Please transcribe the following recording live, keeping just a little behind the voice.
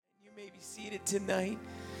Seated tonight.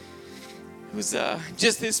 It was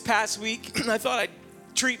just this past week. I thought I'd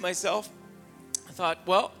treat myself. I thought,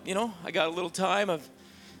 well, I got a little time.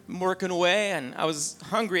 I'm working away, and I was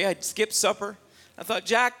hungry. I'd skipped supper. I thought,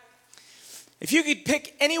 Jack, if you could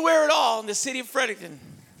pick anywhere at all in the city of Fredericton,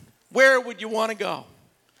 where would you want to go?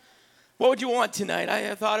 What would you want tonight?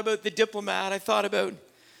 I thought about the Diplomat. I thought about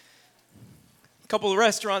a couple of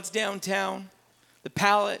restaurants downtown, the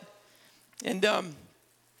Palette,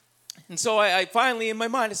 and so I finally, in my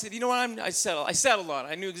mind, I said, you know what, I settled on it.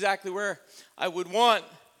 I knew exactly where I would want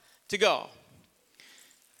to go.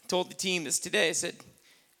 I told the team this today. I said,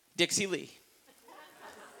 Dixie Lee.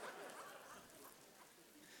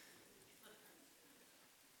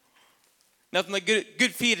 Nothing like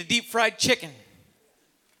good feed of deep fried chicken.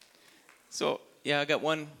 So, yeah, I got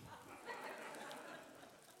one.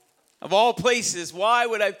 Of all places, why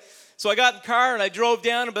would I? So I got in the car and I drove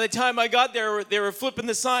down, and by the time I got there, they were flipping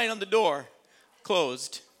the sign on the door.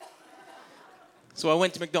 Closed. So I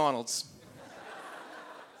went to McDonald's.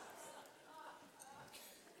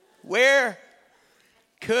 Where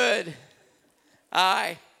could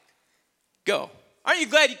I go? Aren't you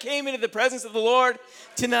glad you came into the presence of the Lord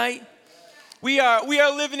tonight? We are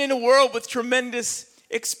living in a world with tremendous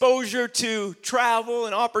exposure to travel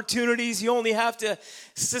and opportunities. You only have to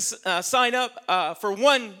sign up for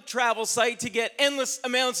one travel site to get endless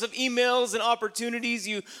amounts of emails and opportunities.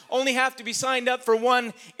 You only have to be signed up for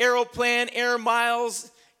one Aeroplan, Air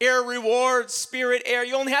Miles, Air Rewards, Spirit Air.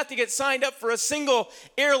 You only have to get signed up for a single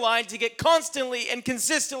airline to get constantly and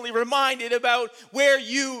consistently reminded about where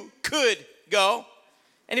you could go.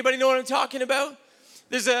 Anybody know what I'm talking about?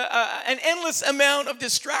 There's an endless amount of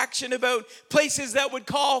distraction about places that would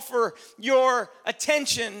call for your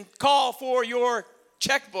attention, call for your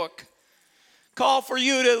checkbook, call for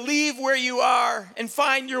you to leave where you are and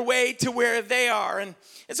find your way to where they are. And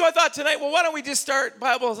so I thought tonight, well, why don't we just start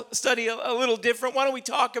Bible study a little different? Why don't we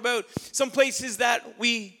talk about some places that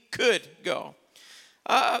we could go?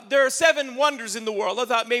 There are 7 wonders in the world. I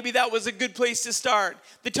thought maybe that was a good place to start.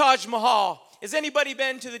 The Taj Mahal. Has anybody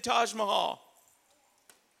been to the Taj Mahal?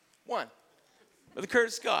 One. Brother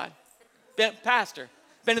Curtis Scott, pastor,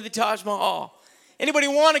 been to the Taj Mahal. Anybody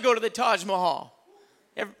want to go to the Taj Mahal?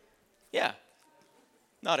 Yeah.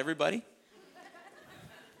 Not everybody.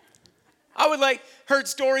 I would heard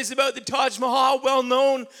stories about the Taj Mahal, well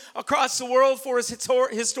known across the world for its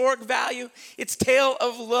historic value, its tale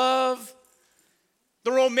of love,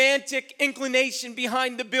 the romantic inclination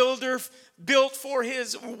behind the builder, built for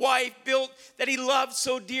his wife, built that he loved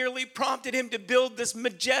so dearly, prompted him to build this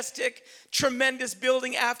majestic, tremendous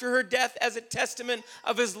building after her death as a testament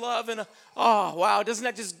of his love. And oh, wow, doesn't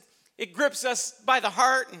that just, it grips us by the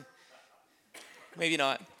heart? And maybe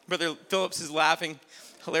not. Brother Phillips is laughing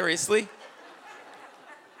hilariously.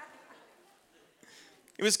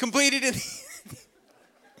 It was completed in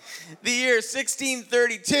the year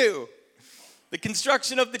 1632. The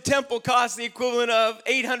construction of the temple cost the equivalent of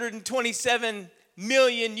 $827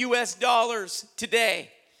 million US today,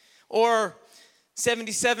 or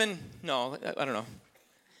 77, no, I don't know,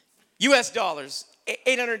 US dollars,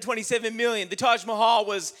 827 million. The Taj Mahal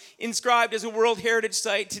was inscribed as a World Heritage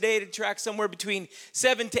Site. Today it attracts somewhere between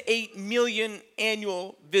 7 to 8 million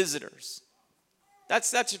annual visitors.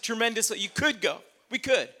 That's a tremendous, you could go, we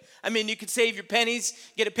could. I mean, you could save your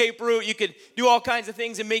pennies, get a paper route, you could do all kinds of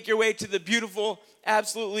things and make your way to the beautiful,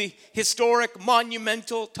 absolutely historic,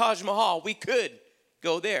 monumental Taj Mahal. We could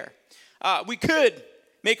go there. We could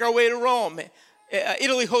make our way to Rome.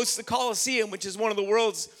 Italy hosts the Colosseum, which is one of the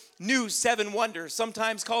world's new 7 wonders,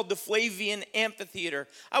 sometimes called the Flavian Amphitheater.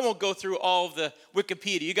 I won't go through all of the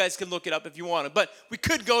Wikipedia. You guys can look it up if you want to. But we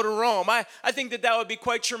could go to Rome. I think that would be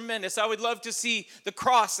quite tremendous. I would love to see the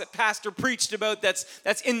cross that Pastor preached about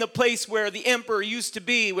that's in the place where the emperor used to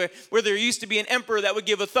be, where there used to be an emperor that would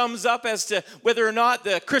give a thumbs up as to whether or not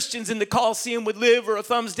the Christians in the Colosseum would live, or a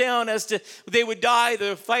thumbs down as to they would die,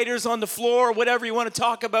 the fighters on the floor, whatever you want to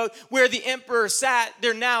talk about. Where the emperor sat,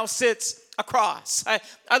 there now sits a cross.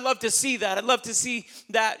 I'd love to see that. I'd love to see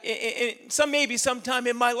that maybe sometime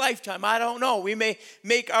in my lifetime. I don't know. We may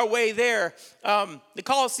make our way there. The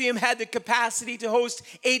Colosseum had the capacity to host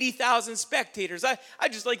 80,000 spectators.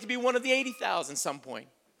 I'd just like to be one of the 80,000 some point.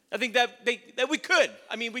 I think that we could.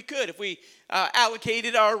 I mean, we could if we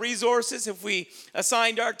allocated our resources, if we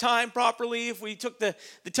assigned our time properly, if we took the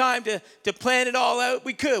time to plan it all out.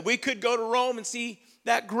 We could. We could go to Rome and see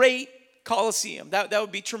that great Colosseum. That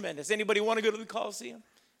would be tremendous. Anybody want to go to the Colosseum?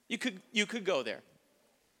 You could go there.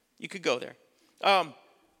 You could go there. I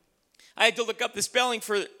had to look up the spelling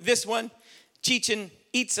for this one, Chichen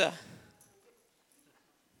Itza.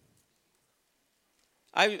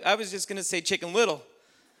 I was just going to say Chicken Little.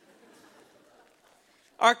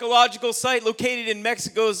 Archaeological site located in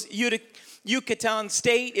Mexico's Yucatan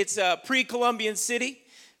state. It's a pre-Columbian city,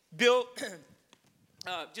 built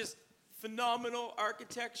just phenomenal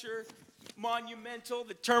architecture, monumental,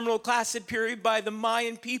 the terminal classic period by the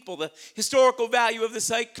Mayan people. The historical value of the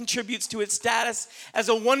site contributes to its status as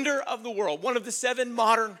a wonder of the world, one of the 7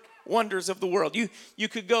 modern wonders of the world. You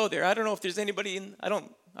could go there. I don't know if there's anybody in, I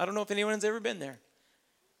don't know if anyone's ever been there.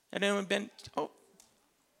 Has anyone been? Oh,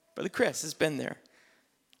 Brother Chris has been there.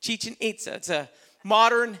 Chichen Itza. It's a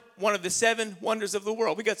modern, one of the 7 wonders of the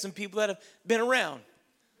world. We got some people that have been around.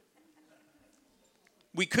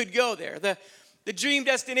 We could go there. The dream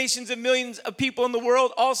destinations of millions of people in the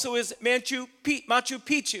world also is Machu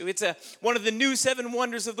Picchu. It's one of the new 7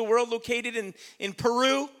 wonders of the world located in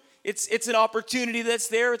Peru. It's an opportunity that's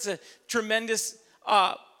there. It's a tremendous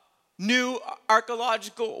new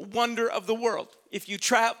archaeological wonder of the world. If you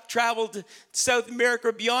travel to South America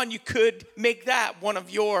or beyond, you could make that one of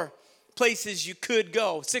your places you could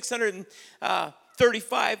go.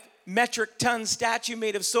 635 metric ton statue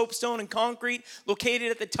made of soapstone and concrete,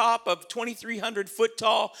 located at the top of 2,300 foot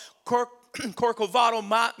tall Corcovado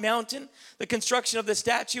Mountain. The construction of the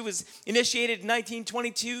statue was initiated in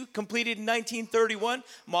 1922, completed in 1931.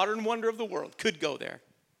 Modern wonder of the world. Could go there.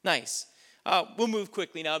 Nice. We'll move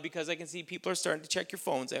quickly now because I can see people are starting to check your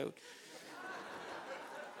phones out.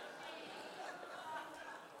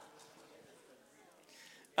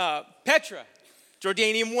 Petra,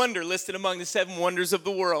 Jordanian wonder, listed among the 7 wonders of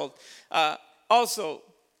the world. Let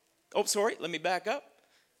me back up.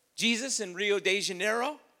 Jesus in Rio de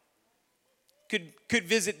Janeiro. Could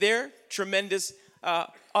visit there. Tremendous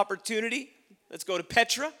opportunity. Let's go to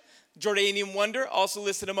Petra, Jordanian wonder, also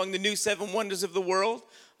listed among the new 7 wonders of the world.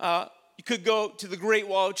 You could go to the Great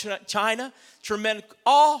Wall of China. Tremendous.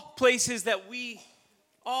 All places that we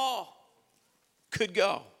all could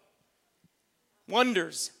go.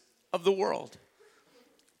 Wonders of the world.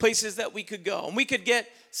 Places that we could go. And we could get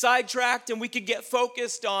sidetracked and we could get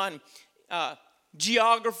focused on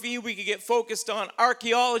geography. We could get focused on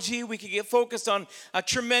archaeology. We could get focused on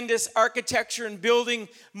tremendous architecture and building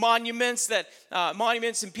monuments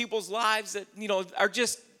monuments in people's lives that, are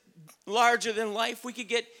just larger than life. We could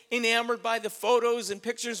get enamored by the photos and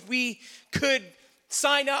pictures. We could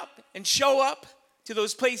sign up and show up to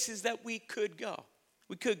those places that we could go.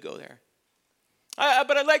 We could go there.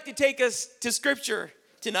 But I'd like to take us to Scripture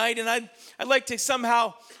tonight, and I'd like to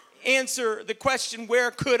somehow answer the question,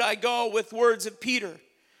 where could I go, with words of Peter.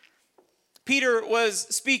 Peter was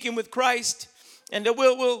speaking with Christ, and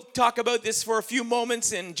we'll talk about this for a few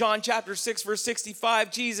moments. In John chapter 6, verse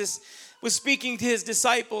 65, Jesus was speaking to his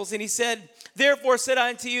disciples, and he said, "Therefore said I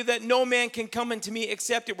unto you that no man can come unto me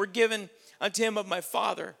except it were given unto him of my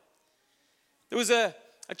Father." There was a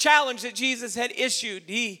challenge that Jesus had issued.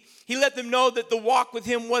 He let them know that the walk with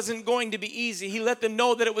him wasn't going to be easy. He let them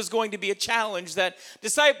know that it was going to be a challenge, that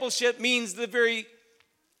discipleship means the very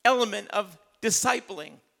element of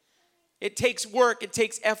discipling. It takes work, it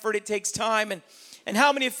takes effort, it takes time. And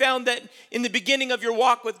how many have found that in the beginning of your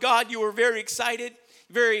walk with God, you were very excited,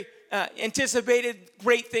 very anticipated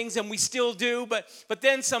great things, and we still do, but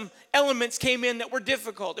then some elements came in that were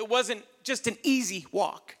difficult. It wasn't just an easy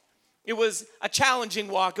walk. It was a challenging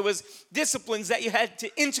walk. It was disciplines that you had to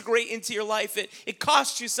integrate into your life. It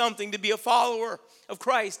cost you something to be a follower of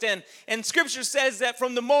Christ. And Scripture says that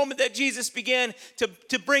from the moment that Jesus began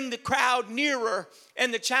to bring the crowd nearer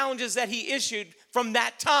and the challenges that he issued, from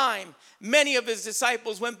that time, many of his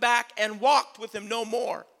disciples went back and walked with him no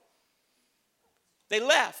more. They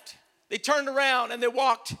left. They turned around and they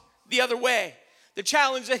walked the other way. The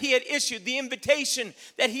challenge that he had issued, the invitation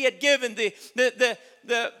that he had given, the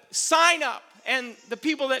sign up, and the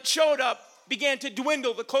people that showed up began to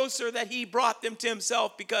dwindle the closer that he brought them to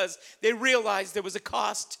himself, because they realized there was a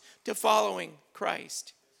cost to following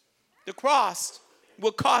Christ. The cross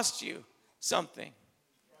will cost you something.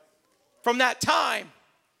 From that time,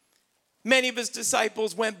 many of his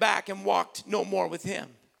disciples went back and walked no more with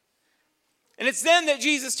him. And it's then that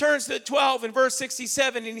Jesus turns to the 12 in verse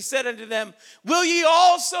 67, and he said unto them, "Will ye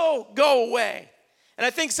also go away?" And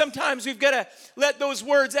I think sometimes we've got to let those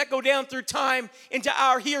words echo down through time into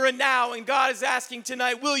our here and now. And God is asking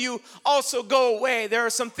tonight, will you also go away? There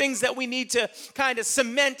are some things that we need to kind of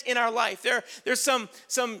cement in our life. There's some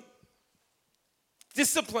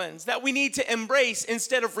disciplines that we need to embrace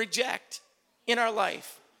instead of reject in our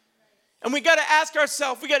life. And we got to ask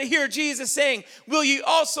ourselves, we got to hear Jesus saying, will you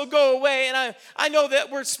also go away? And I know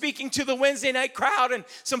that we're speaking to the Wednesday night crowd and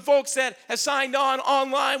some folks that have signed on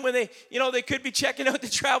online when they could be checking out the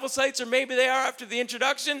travel sites, or maybe they are after the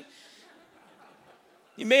introduction.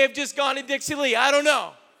 You may have just gone to Dixie Lee. I don't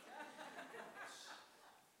know.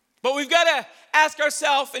 But we've got to ask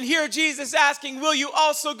ourselves and hear Jesus asking, will you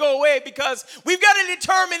also go away? Because we've got to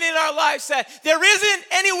determine in our lives that there isn't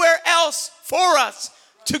anywhere else for us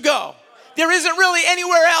to go. There isn't really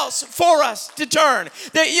anywhere else for us to turn.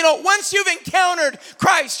 That, once you've encountered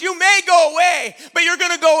Christ, you may go away, but you're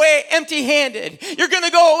going to go away empty-handed. You're going to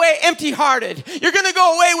go away empty-hearted. You're going to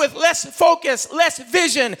go away with less focus, less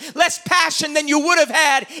vision, less passion than you would have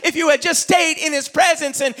had if you had just stayed in his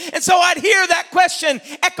presence. And so I'd hear that question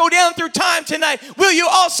echo down through time tonight. Will you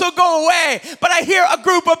also go away? But I hear a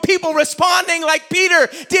group of people responding like Peter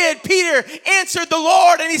did. Peter answered the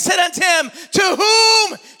Lord, and he said unto him, to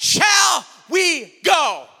whom shall we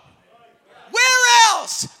go? Where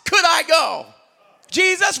else could I go?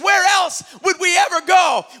 Jesus, where else would we ever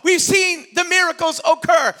go? We've seen the miracles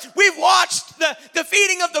occur. We've watched the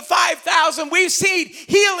feeding of the 5,000. We've seen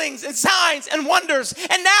healings and signs and wonders.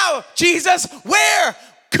 And now, Jesus, where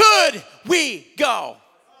could we go?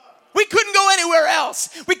 We couldn't go anywhere else.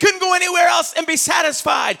 We couldn't go anywhere else and be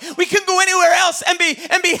satisfied. We couldn't go anywhere else and be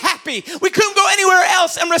happy. We couldn't go anywhere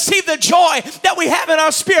else and receive the joy that we have in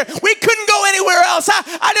our spirit. We couldn't go anywhere else.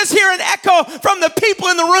 I just hear an echo from the people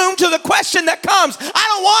in the room to the question that comes. I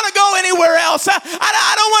don't want to go anywhere else. I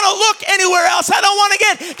don't want to look anywhere else. I don't want to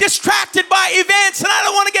get distracted by events, and I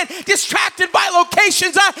don't want to get distracted by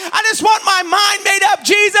locations. I just want my mind made up.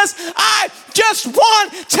 Jesus, I just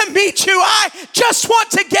want to meet you. I just want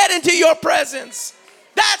to get into your presence.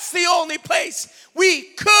 That's the only place we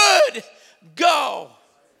could go.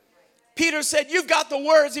 Peter said, you've got the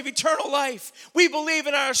words of eternal life. We believe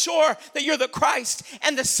and are sure that you're the Christ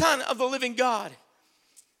and the Son of the living God.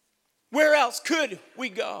 Where else could we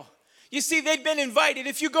go? You see, they'd been invited.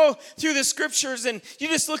 If you go through the scriptures and you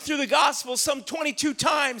just look through the Gospels, some 22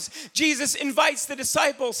 times, Jesus invites the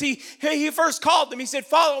disciples. He first called them. He said,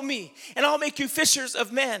 follow me, and I'll make you fishers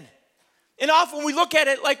of men. And often we look at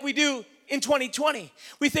it like we do in 2020.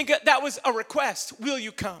 We think that was a request. Will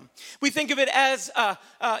you come? We think of it as,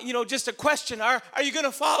 just a question. Are you going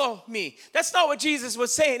to follow me? That's not what Jesus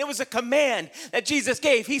was saying. It was a command that Jesus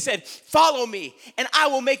gave. He said, follow me, and I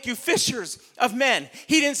will make you fishers of men.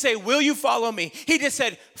 He didn't say, will you follow me? He just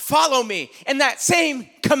said, follow me. And that same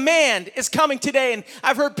command is coming today. And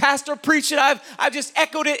I've heard Pastor preach it. I've just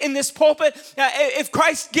echoed it in this pulpit. If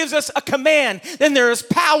Christ gives us a command, then there is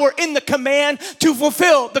power in the command to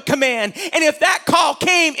fulfill the command. And if that call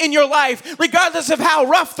came in your life, regardless of how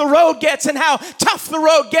rough the road gets and how tough the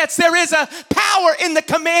road gets, there is a power in the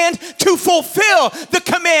command to fulfill the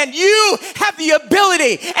command. You have the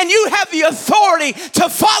ability and you have the authority to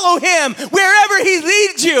follow him wherever he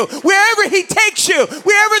leads you, wherever he takes you,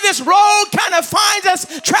 wherever this road kind of finds us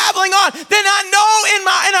traveling on. Then I know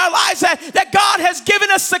in our lives that God has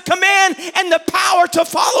given us the command and the power to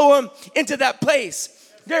follow him into that place.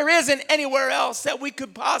 There isn't anywhere else that we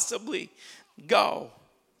could possibly go.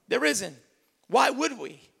 There isn't. Why would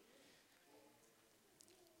we?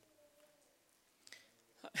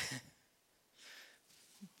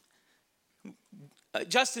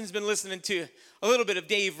 Justin's been listening to a little bit of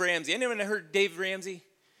Dave Ramsey. Anyone heard Dave Ramsey?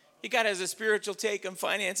 He got has a spiritual take on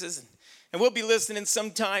finances. And we'll be listening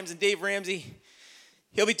sometimes, and Dave Ramsey,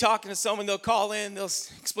 he'll be talking to someone. They'll call in. They'll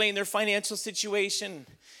explain their financial situation.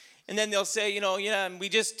 And then they'll say, we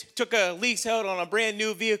just took a lease out on a brand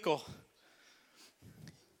new vehicle.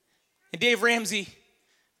 And Dave Ramsey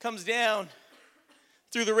comes down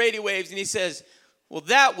through the radio waves and he says, well,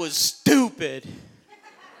 that was stupid.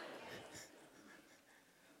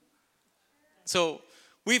 So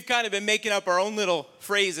we've kind of been making up our own little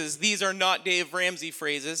phrases. These are not Dave Ramsey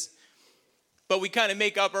phrases, but we kind of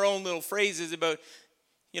make up our own little phrases about,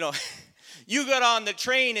 you got on the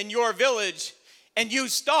train in your village and you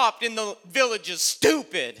stopped in the village is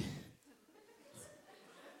stupid.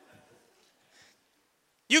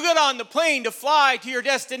 You got on the plane to fly to your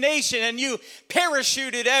destination and you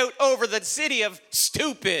parachuted out over the city of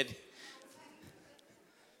stupid.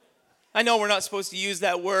 I know we're not supposed to use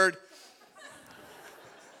that word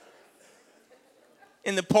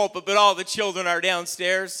in the pulpit, but all the children are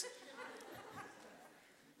downstairs.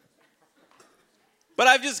 But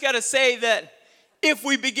I've just got to say that if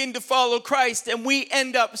we begin to follow Christ and we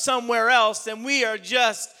end up somewhere else, then we are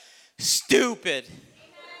just stupid.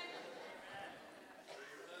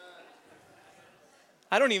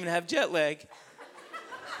 I don't even have jet lag.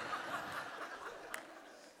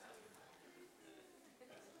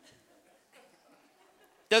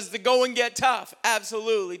 Does the going get tough?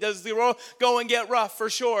 Absolutely. Does the road going get rough? For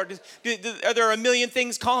sure. Are there a million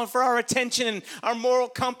things calling for our attention, and our moral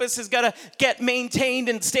compass has got to get maintained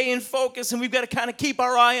and stay in focus, and we've got to kind of keep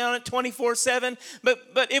our eye on it 24/7?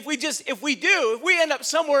 But if we end up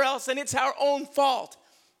somewhere else, then it's our own fault.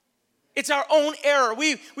 It's our own error.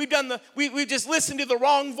 We've just listened to the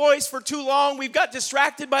wrong voice for too long. We've got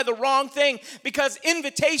distracted by the wrong thing, because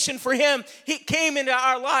invitation for him, he came into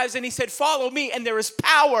our lives and he said, follow me. And there is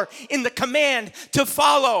power in the command to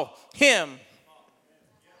follow him.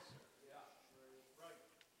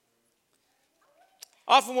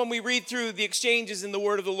 Often when we read through the exchanges in the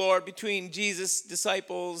word of the Lord between Jesus'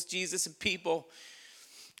 disciples, Jesus and people,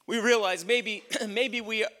 we realize maybe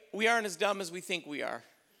we aren't as dumb as we think we are.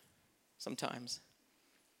 Sometimes.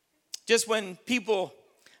 Just when people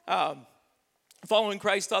following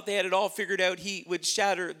Christ thought they had it all figured out, he would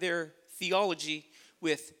shatter their theology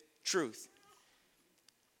with truth.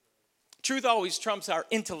 Truth always trumps our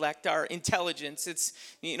intellect, our intelligence. It's,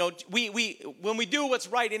 when we do what's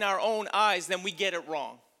right in our own eyes, then we get it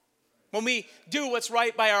wrong. When we do what's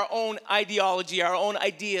right by our own ideology, our own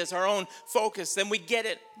ideas, our own focus, then we get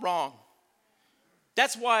it wrong.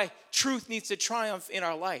 That's why truth needs to triumph in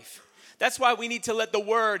our life. That's why we need to let the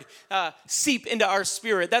word seep into our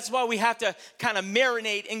spirit. That's why we have to kind of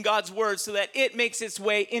marinate in God's word so that it makes its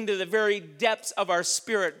way into the very depths of our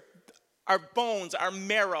spirit, our bones, our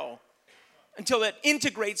marrow, until it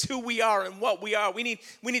integrates who we are and what we are. We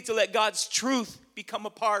need to let God's truth become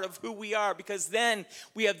a part of who we are, because then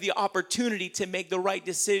we have the opportunity to make the right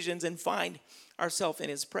decisions and find ourselves in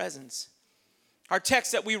his presence. Our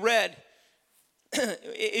text that we read,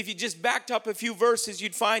 if you just backed up a few verses,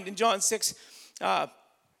 you'd find in John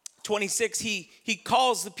 6:26, he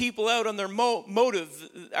calls the people out on their motive.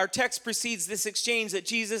 Our text precedes this exchange that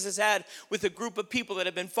Jesus has had with a group of people that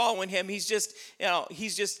have been following him. He's just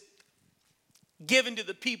given to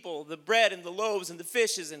the people the bread and the loaves and the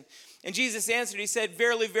fishes. And Jesus answered, he said,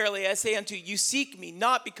 verily, verily, I say unto you, you seek me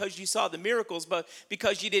not because you saw the miracles, but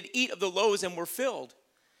because you did eat of the loaves and were filled.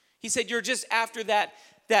 He said, you're just after that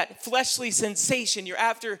fleshly sensation. You're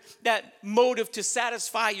after that motive to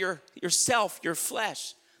satisfy yourself, your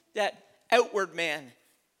flesh, that outward man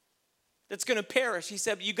that's going to perish. He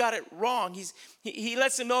said, you got it wrong. He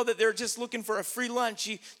lets them know that they're just looking for a free lunch.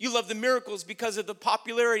 You love the miracles because of the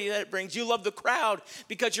popularity that it brings. You love the crowd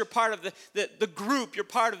because you're part of the group. You're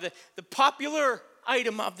part of the popular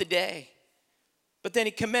item of the day. But then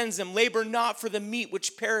he commends them, labor not for the meat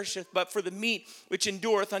which perisheth, but for the meat which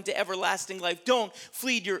endureth unto everlasting life. Don't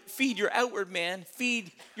feed your outward man,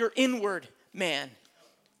 feed your inward man.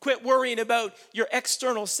 Quit worrying about your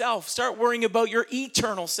external self. Start worrying about your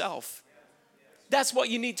eternal self. That's what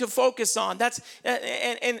you need to focus on. And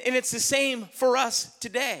it's the same for us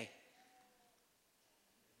today.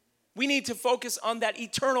 We need to focus on that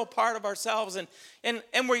eternal part of ourselves. And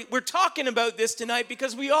we're talking about this tonight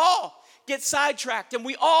because we all get sidetracked and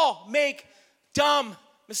we all make dumb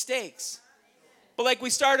mistakes. But like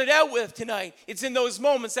we started out with tonight, it's in those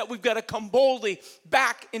moments that we've got to come boldly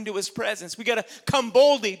back into his presence. We got to come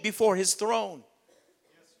boldly before his throne.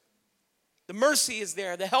 The mercy is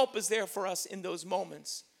there. The help is there for us in those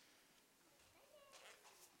moments.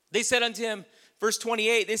 They said unto him, verse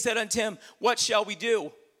 28, they said unto him, what shall we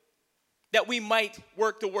do that we might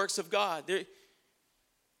work the works of God?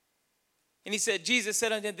 And he said, Jesus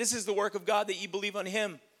said unto him, this is the work of God, that ye believe on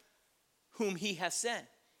him whom he has sent.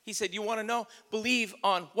 He said, you want to know? Believe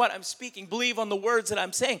on what I'm speaking. Believe on the words that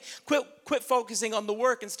I'm saying. Quit focusing on the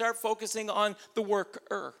work and start focusing on the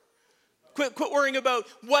worker. Quit worrying about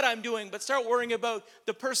what I'm doing, but start worrying about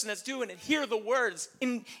the person that's doing it. Hear the words.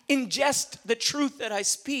 Ingest the truth that I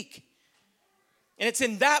speak. And it's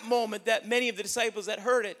in that moment that many of the disciples that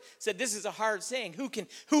heard it said, this is a hard saying. Who can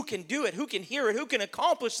do it? Who can hear it? Who can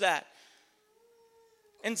accomplish that?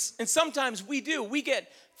 And sometimes we do. We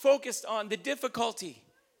get focused on the difficulty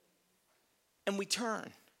and we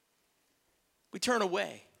turn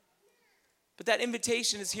away. But that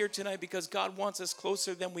invitation is here tonight because God wants us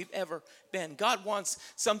closer than we've ever been. God wants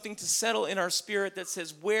something to settle in our spirit that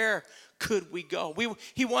says, where could we go?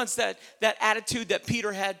 He wants that attitude that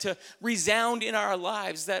Peter had to resound in our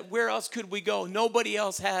lives, that where else could we go? Nobody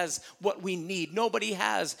else has what we need. Nobody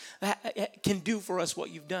can do for us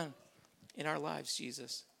what you've done in our lives,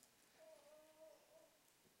 Jesus.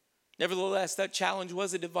 Nevertheless, that challenge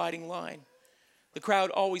was a dividing line. The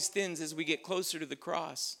crowd always thins as we get closer to the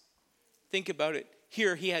cross. Think about it.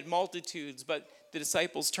 Here he had multitudes, but the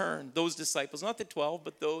disciples turned. Those disciples, not the 12,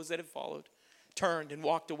 but those that have followed, turned and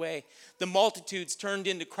walked away. The multitudes turned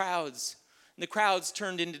into crowds, and the crowds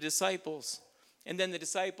turned into disciples. And then the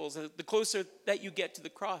disciples, the closer that you get to the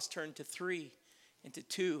cross, turn to 3, and to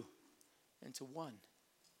 2, and to 1.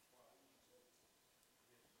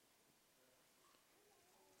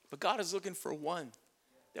 But God is looking for one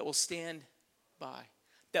that will stand by,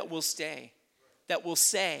 that will stay, that will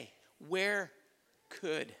say, where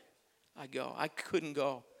could I go? I couldn't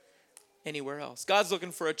go anywhere else. God's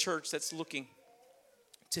looking for a church that's looking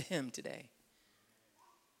to him today.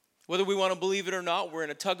 Whether we want to believe it or not, we're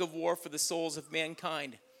in a tug of war for the souls of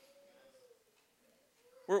mankind.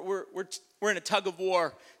 We're in a tug of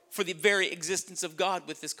war for the very existence of God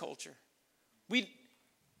with this culture.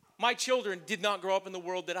 My children did not grow up in the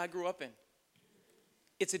world that I grew up in.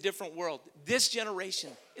 It's a different world. This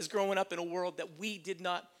generation is growing up in a world that we did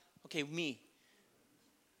not, me.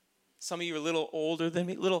 Some of you are a little older than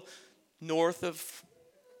me, a little north of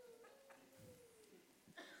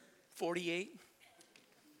 48.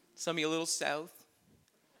 Some of you a little south.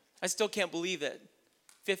 I still can't believe that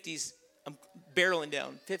 50s, I'm barreling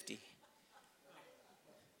down 50.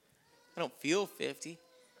 I don't feel 50.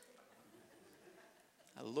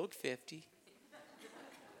 I look 50.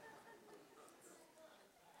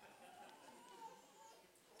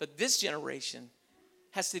 But this generation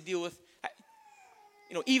has to deal with,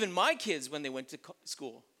 even my kids when they went to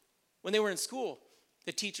school. When they were in school,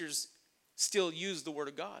 the teachers still used the Word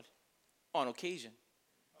of God on occasion.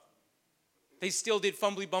 They still did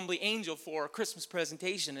Fumbly Bumbly Angel for a Christmas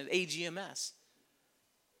presentation at AGMS.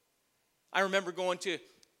 I remember going to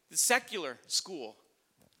the secular school,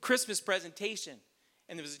 Christmas presentation,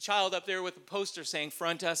 and there was a child up there with a poster saying, "For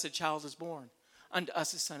unto us a child is born, unto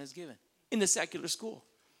us a son is given," in the secular school.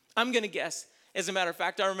 I'm going to guess, as a matter of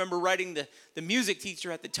fact, I remember writing the music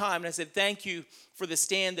teacher at the time, and I said, "Thank you for the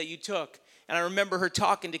stand that you took." And I remember her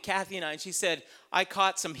talking to Kathy and I, and she said, "I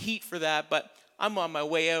caught some heat for that, but I'm on my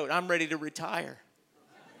way out. I'm ready to retire."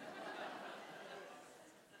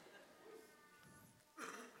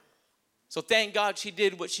 So thank God she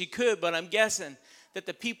did what she could, but I'm guessing that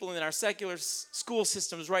the people in our secular school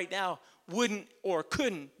systems right now wouldn't or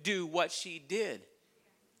couldn't do what she did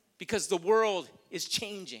because the world is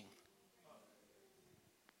changing.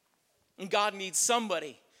 And God needs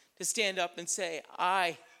somebody to stand up and say,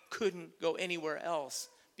 "I couldn't go anywhere else,"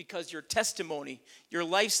 because your testimony, your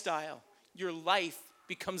lifestyle, your life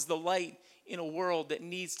becomes the light in a world that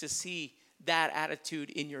needs to see that attitude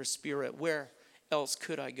in your spirit. Where else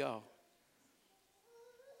could I go?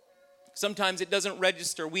 Sometimes it doesn't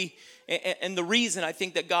register. And the reason I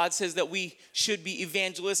think that God says that we should be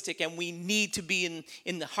evangelistic and we need to be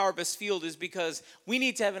in the harvest field is because we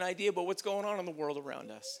need to have an idea about what's going on in the world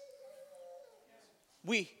around us.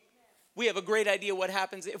 We have a great idea what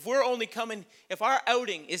happens. If we're only coming, if our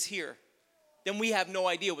outing is here, then we have no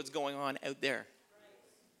idea what's going on out there.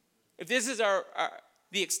 If this is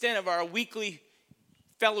the extent of our weekly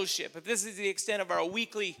fellowship, if this is the extent of our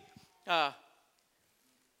weekly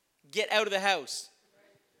get out of the house,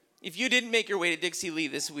 if you didn't make your way to Dixie Lee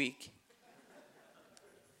this week,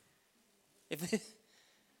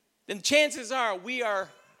 then chances are we are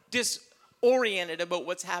disoriented about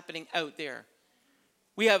what's happening out there.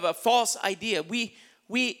 We have a false idea. We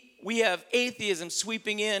have atheism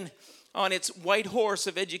sweeping in on its white horse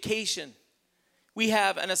of education. We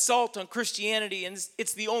have an assault on Christianity, and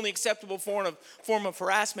it's the only acceptable form of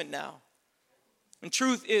harassment now. And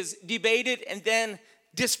truth is debated and then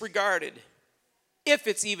disregarded, if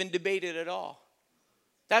it's even debated at all.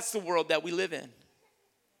 That's the world that we live in.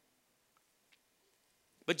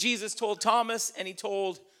 But Jesus told Thomas, and he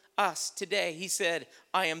told us today, he said,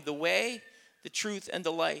 "I am the way, the truth, and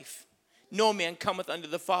the life. No man cometh unto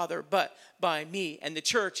the Father but by me." And the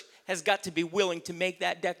church has got to be willing to make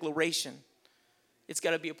that declaration. It's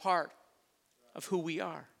got to be a part of who we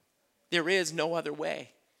are. There is no other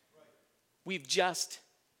way. We've just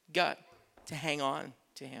got to hang on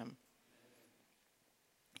to him.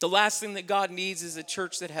 The last thing that God needs is a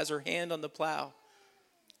church that has her hand on the plow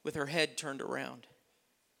with her head turned around.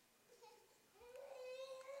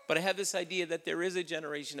 But I have this idea that there is a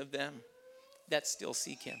generation of them that still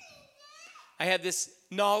seek him. I have this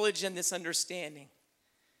knowledge and this understanding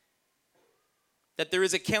that there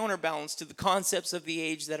is a counterbalance to the concepts of the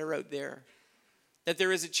age that are out there. That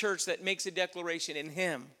there is a church that makes a declaration: in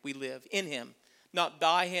him we live, in him. Not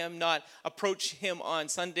by him, not approach him on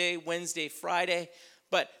Sunday, Wednesday, Friday,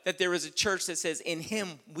 but that there is a church that says, in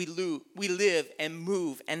him we live and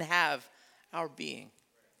move and have our being.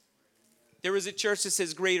 There is a church that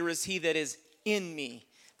says, greater is he that is in me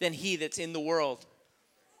than he that's in the world.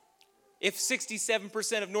 If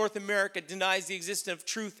 67% of North America denies the existence of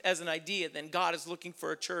truth as an idea, then God is looking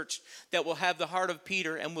for a church that will have the heart of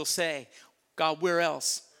Peter and will say, "God, where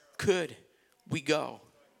else could we go.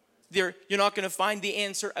 You're not going to find the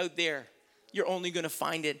answer out there. You're only going to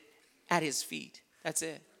find it at his feet. That's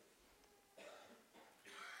it.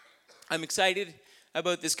 I'm excited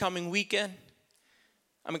about this coming weekend.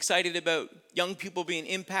 I'm excited about young people being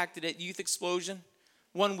impacted at Youth Explosion.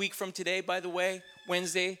 1 week from today, by the way,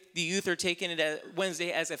 Wednesday, the youth are taking it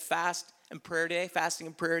Wednesday as a fasting and prayer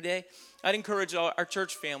day. I'd encourage our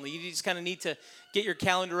church family. You just kind of need to get your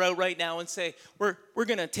calendar out right now and say, we're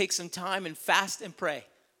going to take some time and fast and pray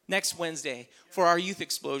next Wednesday for our Youth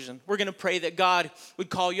Explosion. We're going to pray that God would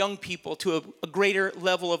call young people to a greater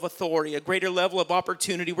level of authority, a greater level of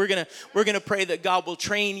opportunity. We're going to pray that God will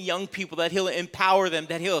train young people, that he'll empower them,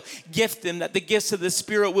 that he'll gift them, that the gifts of the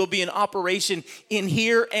Spirit will be in operation in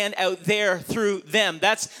here and out there through them.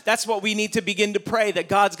 That's what we need to begin to pray, that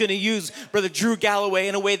God's going to use Brother Drew Galloway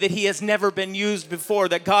in a way that he has never been used before,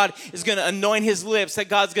 that God is going to anoint his lips, that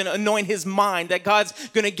God's going to anoint his mind, that God's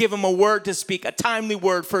going to give him a word to speak, a timely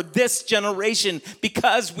word for this generation,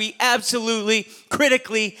 because we absolutely,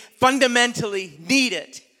 critically, fundamentally need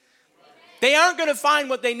it. They aren't going to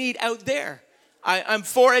find what they need out there. I'm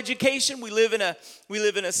for education. We live in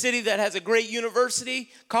a city that has a great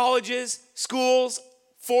university, colleges, schools,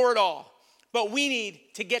 for it all. But we need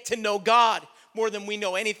to get to know God more than we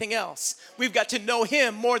know anything else. We've got to know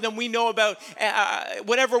him more than we know about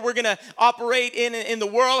whatever we're going to operate in the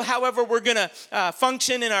world, however we're going to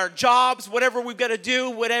function in our jobs, whatever we've got to do,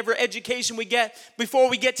 whatever education we get. Before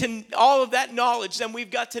we get to all of that knowledge, then we've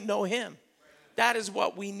got to know him. That is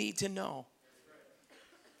what we need to know.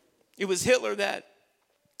 It was Hitler that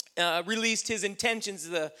released his intentions.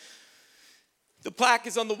 The plaque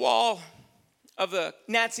is on the wall of the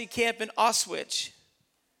Nazi camp in Auschwitz.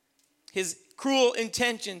 His cruel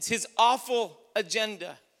intentions, his awful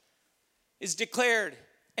agenda is declared,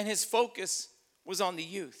 and his focus was on the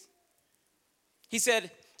youth. He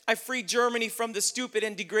said, I freed Germany from the stupid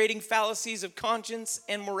and degrading fallacies of conscience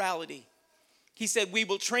and morality. He said, we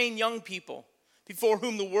will train young people before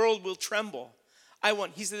whom the world will tremble.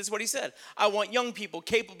 He said, this is what he said. I want young people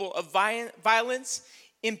capable of violence,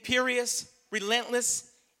 imperious,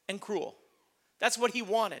 relentless, and cruel. That's what he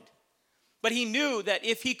wanted. But he knew that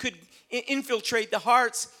if he could infiltrate the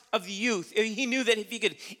hearts of the youth, he knew that if he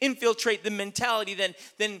could infiltrate the mentality,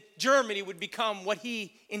 then Germany would become what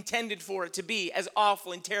he intended for it to be, as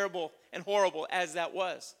awful and terrible and horrible as that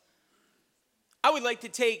was. I would like to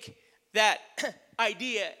take that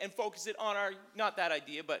idea and focus it on not that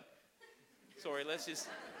idea, but,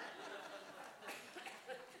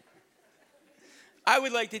 I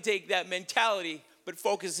would like to take that mentality, but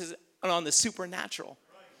focus it on the supernatural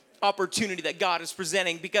opportunity that God is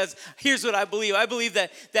presenting, because here's what I believe. I believe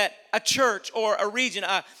that a church or a region,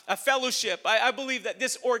 a fellowship, I believe that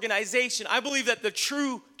this organization, I believe that the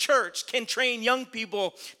true church can train young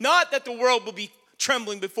people, not that the world will be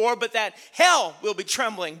trembling before, but that hell will be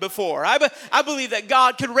trembling before. I believe that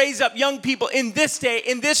God could raise up young people in this day,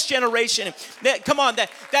 in this generation,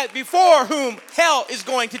 that before whom hell is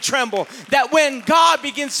going to tremble, that when God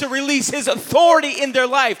begins to release his authority in their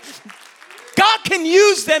life, God can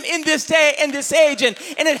use them in this day and this age. And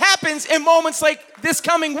it happens in moments like this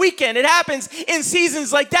coming weekend. It happens in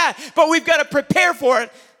seasons like that. But we've got to prepare for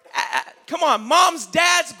it. Come on, moms,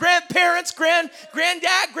 dads, grandparents, granddad,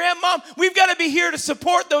 grandmom. We've got to be here to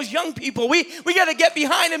support those young people. We got to get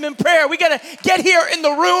behind them in prayer. We got to get here in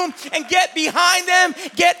the room and get behind them,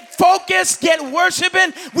 get focused, get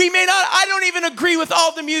worshiping. I don't even agree with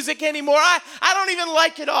all the music anymore. I don't even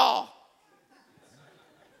like it all.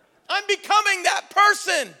 I'm becoming that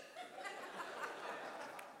person.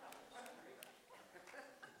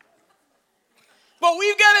 But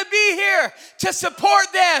we've got to be here to support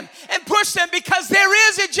them and push them, because there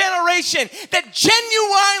is a generation that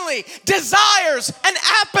genuinely desires an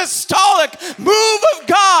apostolic move of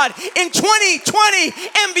God in 2020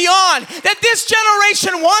 and beyond. That this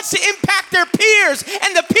generation wants to impact their peers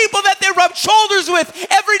and the people that they rub shoulders with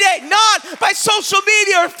every day, not by social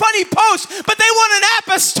media or funny posts, but they want an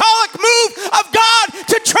apostolic move of God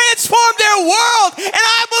to transform their world. And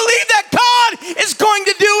I believe that God is going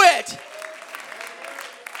to do it.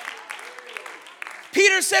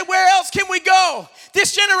 Peter said, where else can we go?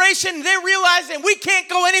 This generation, they're realizing we can't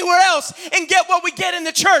go anywhere else and get what we get in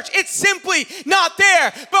the church. It's simply not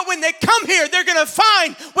there. But when they come here, they're going to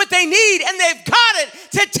find what they need, and they've got it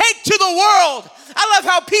to take to the world. I love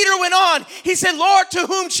how Peter went on. He said, Lord, to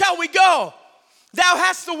whom shall we go? Thou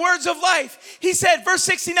hast the words of life. He said, verse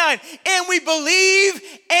 69, and we believe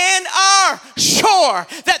and are sure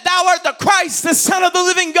that thou art the Christ, the Son of the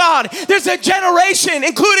living God. There's a generation,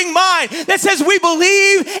 including mine, that says we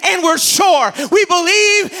believe and we're sure. We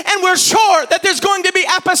believe and we're sure that there's going to be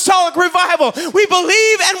apostolic revival. We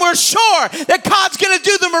believe and we're sure that God's going to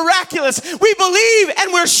do the miraculous. We believe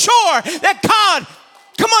and we're sure that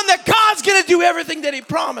God's going to do everything that he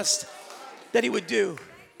promised that he would do.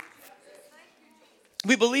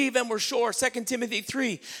 We believe and we're sure. 2 Timothy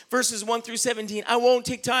 3, verses 1 through 17. I won't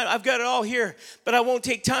take time. I've got it all here, but I won't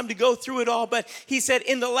take time to go through it all. But he said,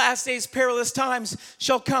 in the last days, perilous times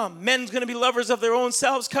shall come. Men's going to be lovers of their own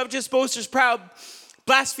selves, covetous, boasters, proud,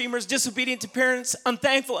 blasphemers, disobedient to parents,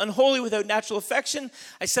 unthankful, unholy, without natural affection.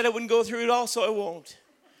 I said I wouldn't go through it all, so I won't.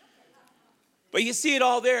 But you see it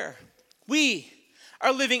all there. We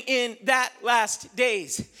are living in that last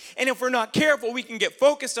days. And if we're not careful, we can get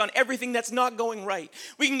focused on everything that's not going right.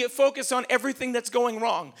 We can get focused on everything that's going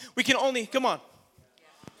wrong. We can only, come on.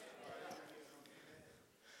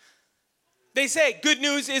 They say good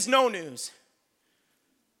news is no news.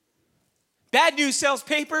 Bad news sells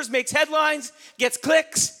papers, makes headlines, gets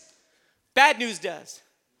clicks. Bad news does.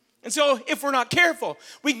 And so if we're not careful,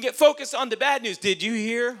 we can get focused on the bad news. Did you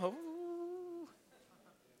hear? Oh.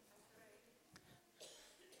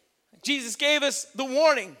 Jesus gave us the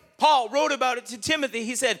warning. Paul wrote about it to Timothy.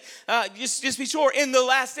 He said, just be sure in the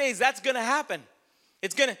last days that's going to happen.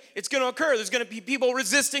 It's going to occur. There's going to be people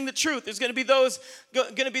resisting the truth. There's going to be those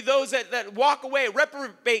that walk away,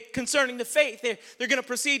 reprobate concerning the faith. They're going to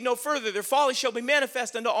proceed no further. Their folly shall be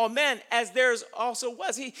manifest unto all men, as theirs also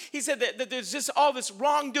was. He said that there's just all this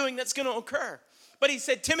wrongdoing that's going to occur. But he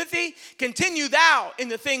said, Timothy, continue thou in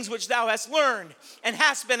the things which thou hast learned and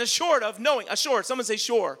hast been assured of, knowing. Assured. Someone say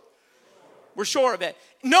sure. We're sure of it.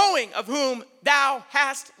 Knowing of whom thou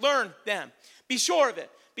hast learned them. Be sure of it.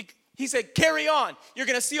 He said, carry on. You're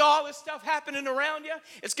going to see all this stuff happening around you.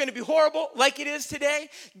 It's going to be horrible like it is today.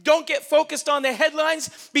 Don't get focused on the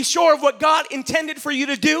headlines. Be sure of what God intended for you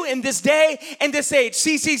to do in this day and this age.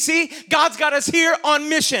 CCC, God's got us here on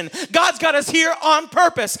mission. God's got us here on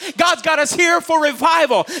purpose. God's got us here for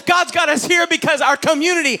revival. God's got us here because our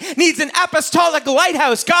community needs an apostolic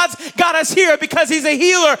lighthouse. God's got us here because he's a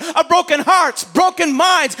healer of broken hearts, broken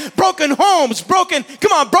minds, broken homes,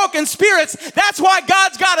 broken spirits. That's why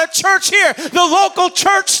God's got a church here. The local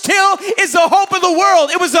church still is the hope of the world.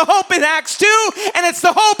 It was the hope in Acts 2, and it's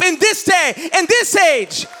the hope in this day and this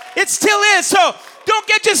age. It still is. So don't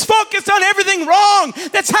get just focused on everything wrong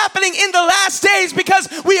that's happening in the last days, because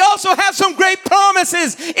we also have some great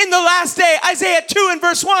promises in the last day. Isaiah 2 and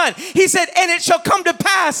verse 1, he said, and it shall come to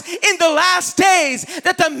pass in the last days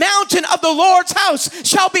that the mountain of the Lord's house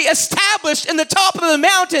shall be established in the top of the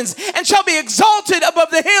mountains and shall be exalted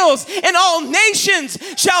above the hills, and all nations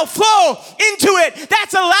shall flow into it.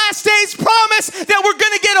 That's a last days promise that we're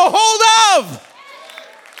going to get a hold of.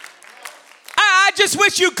 I just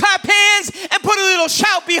wish you'd clap hands and put a little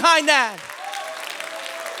shout behind that.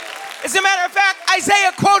 As a matter of fact,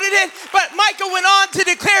 Isaiah quoted it, but Micah went on to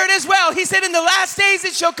declare it as well. He said, in the last days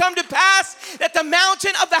it shall come to pass that the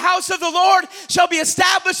mountain of the house of the Lord shall be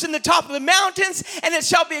established in the top of the mountains, and it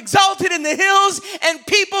shall be exalted in the hills, and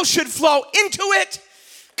people should flow into it.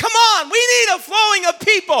 Come on, we need a flowing of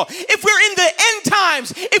people. If we're in the end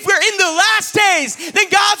times, if we're in the last days, then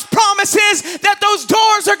God's promise is that those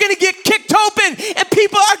doors are going to get kicked open and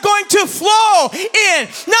people are going to flow in,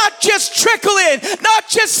 not just trickle in, not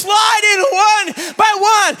just slide in one by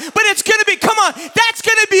one, but it's going to be, come on, that's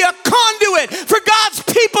going to be a conduit for God's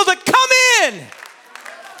people to come in.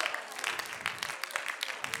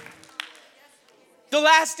 The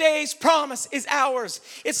last days promise is ours.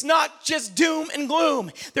 It's not just doom and gloom.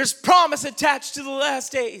 There's promise attached to the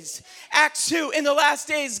last days. Acts 2, in the last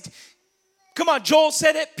days, come on, Joel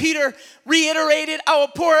said it. Peter reiterated, I will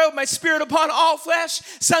pour out my spirit upon all flesh.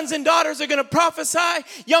 Sons and daughters are going to prophesy.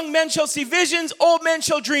 Young men shall see visions. Old men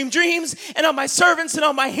shall dream dreams. And on my servants and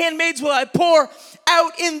on my handmaids will I pour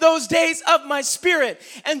out in those days of my spirit,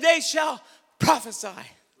 and they shall prophesy.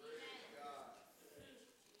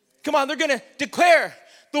 Come on, they're going to declare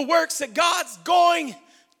the works that God's going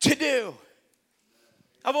to do.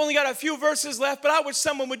 I've only got a few verses left, but I wish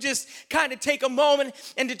someone would just kind of take a moment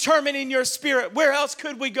and determine in your spirit, where else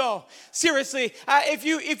could we go? Seriously,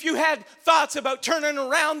 if you had thoughts about turning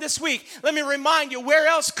around this week, let me remind you, where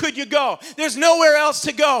else could you go? There's nowhere else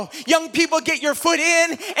to go. Young people, get your foot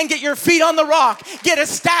in and get your feet on the rock. Get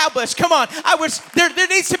established. Come on. I wish there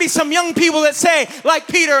needs to be some young people that say, like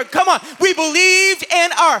Peter, come on, we believed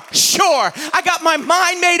and are sure. I got my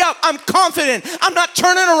mind made up. I'm confident. I'm not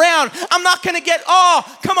turning around. I'm not going to get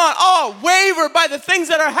waver by the things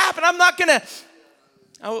that are happening.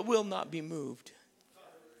 I will not be moved.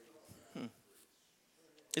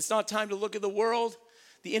 It's not time to look at the world,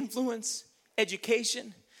 the influence,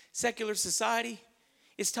 education, secular society.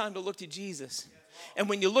 It's time to look to Jesus. And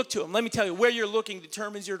when you look to him, let me tell you, where you're looking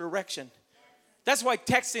determines your direction. That's why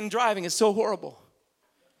texting and driving is so horrible.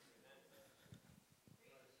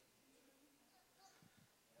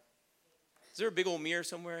 Is there a big old mirror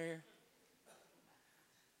somewhere here?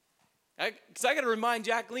 Because I got to remind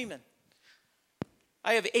Jack Lehman.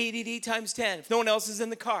 I have ADD times 10 if no one else is in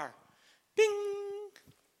the car. Bing.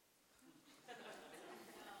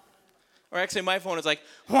 Or actually my phone is like,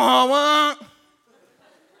 wah, wah.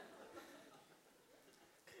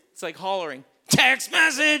 It's like hollering, text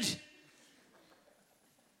message.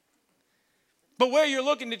 But where you're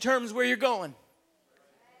looking determines where you're going.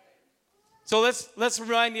 So let's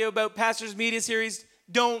remind you about Pastor's Media Series.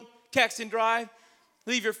 Don't text and drive.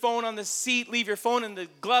 Leave your phone on the seat. Leave your phone in the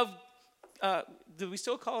glove. Do we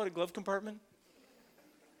still call it a glove compartment?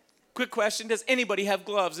 Quick question. Does anybody have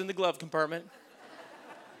gloves in the glove compartment?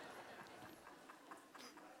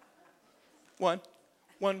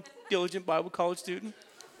 One diligent Bible college student.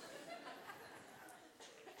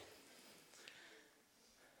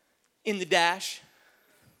 In the dash.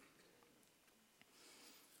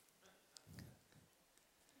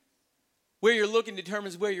 Where you're looking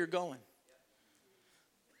determines where you're going.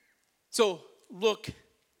 So look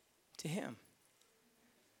to him.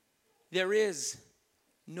 There is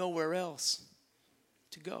nowhere else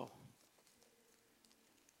to go.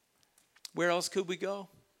 Where else could we go?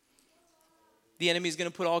 The enemy's going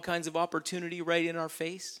to put all kinds of opportunity right in our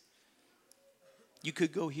face. You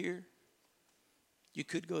could go here. You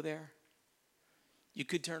could go there. You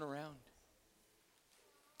could turn around.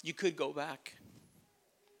 You could go back.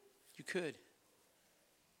 You could.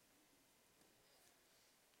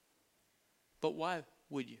 But why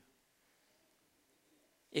would you?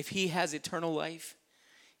 If he has eternal life,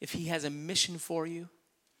 if he has a mission for you,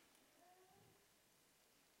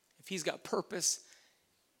 if he's got purpose,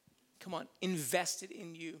 come on, invested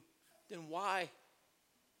in you, then why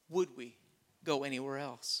would we go anywhere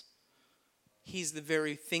else? He's the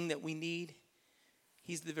very thing that we need.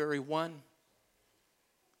 He's the very one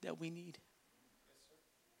that we need.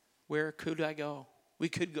 Where could I go? We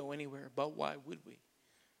could go anywhere, but why would we?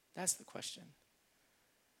 That's the question.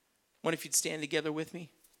 What if you'd stand together with me?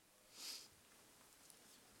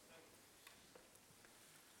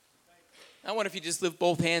 I wonder if you just lift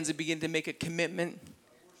both hands and begin to make a commitment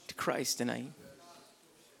to Christ tonight.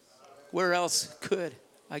 Where else could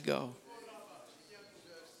I go?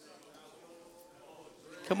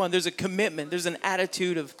 Come on, there's a commitment. There's an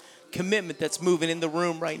attitude of commitment that's moving in the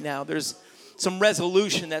room right now. There's some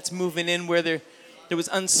resolution that's moving in where there was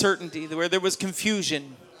uncertainty, where there was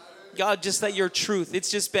confusion. God, just let your truth. It's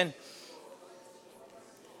just been,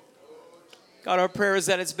 God, our prayer is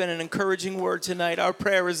that it's been an encouraging word tonight. Our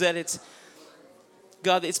prayer is that it's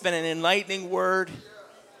been an enlightening word.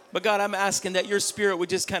 But God, I'm asking that your spirit would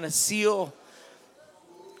just kind of seal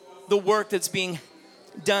the work that's being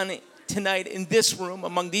done tonight in this room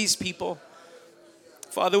among these people.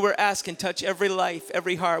 Father, we're asking, touch every life,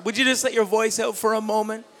 every heart. Would you just let your voice out for a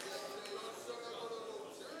moment?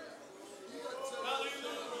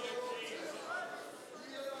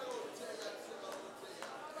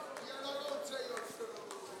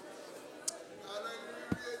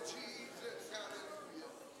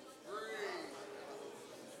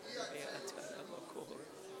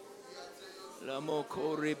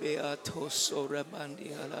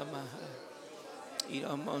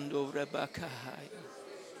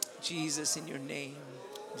 Jesus, in your name.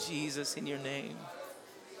 Jesus, in your name.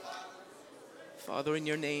 Father, in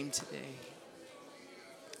your name today.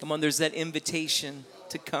 Come on, there's that invitation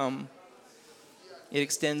to come. It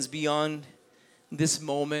extends beyond this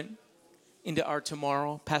moment into our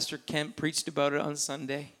tomorrow. Pastor Kemp preached about it on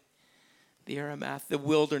Sunday. The Aramath, the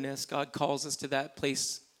wilderness. God calls us to that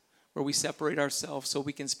place where we separate ourselves so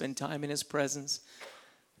we can spend time in his presence.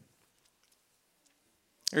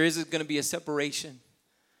 There is going to be a separation,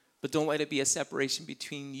 but don't let it be a separation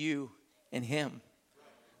between you and him.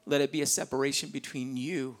 Let it be a separation between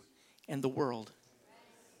you and the world.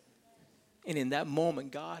 And in that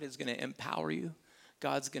moment, God is going to empower you.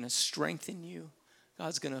 God's going to strengthen you.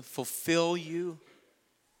 God's going to fulfill you.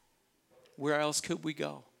 Where else could we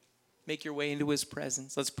go? Make your way into his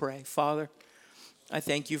presence. Let's pray. Father, I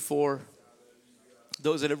thank you for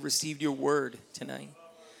those that have received your word tonight.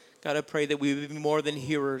 God, I pray that we would be more than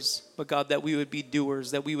hearers, but God, that we would be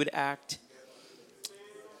doers, that we would act.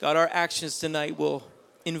 God, our actions tonight will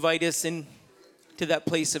invite us into that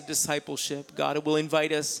place of discipleship. God, it will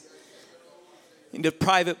invite us into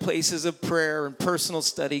private places of prayer and personal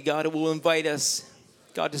study. God, it will invite us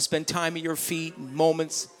God, to spend time at your feet,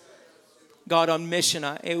 moments, God, on mission.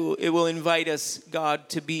 It will invite us, God,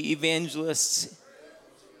 to be evangelists,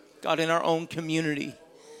 God, in our own community.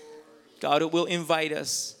 God, it will invite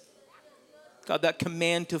us. God, that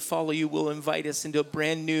command to follow you will invite us into a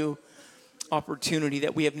brand new opportunity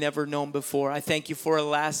that we have never known before. I thank you for a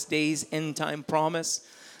last days end time promise.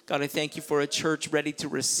 God, I thank you for a church ready to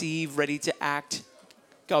receive, ready to act,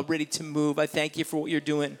 God, ready to move. I thank you for what you're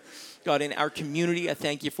doing, God, in our community. I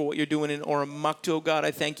thank you for what you're doing in Oromocto, God.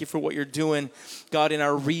 I thank you for what you're doing, God, in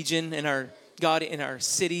our region, in our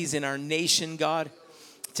cities, in our nation, God.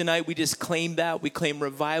 Tonight we just claim that. We claim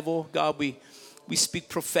revival, God. We speak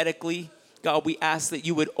prophetically. God, we ask that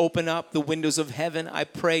you would open up the windows of heaven. I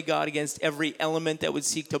pray, God, against every element that would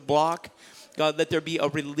seek to block. God, let there be a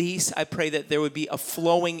release. I pray that there would be a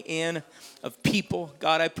flowing in of people.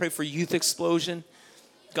 God, I pray for youth explosion.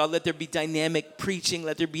 God, let there be dynamic preaching.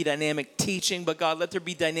 Let there be dynamic teaching. But God, let there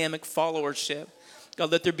be dynamic followership.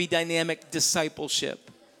 God, let there be dynamic discipleship.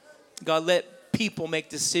 God, let people make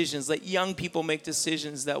decisions. Let young people make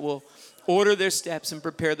decisions that will order their steps and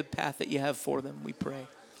prepare the path that you have for them, we pray.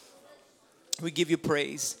 We give you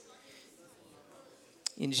praise.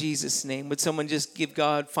 In Jesus' name. Would someone just give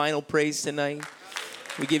God final praise tonight?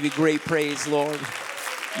 We give you great praise, Lord.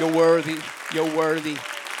 You're worthy. You're worthy.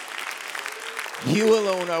 You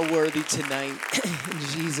alone are worthy tonight. In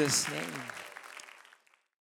Jesus' name.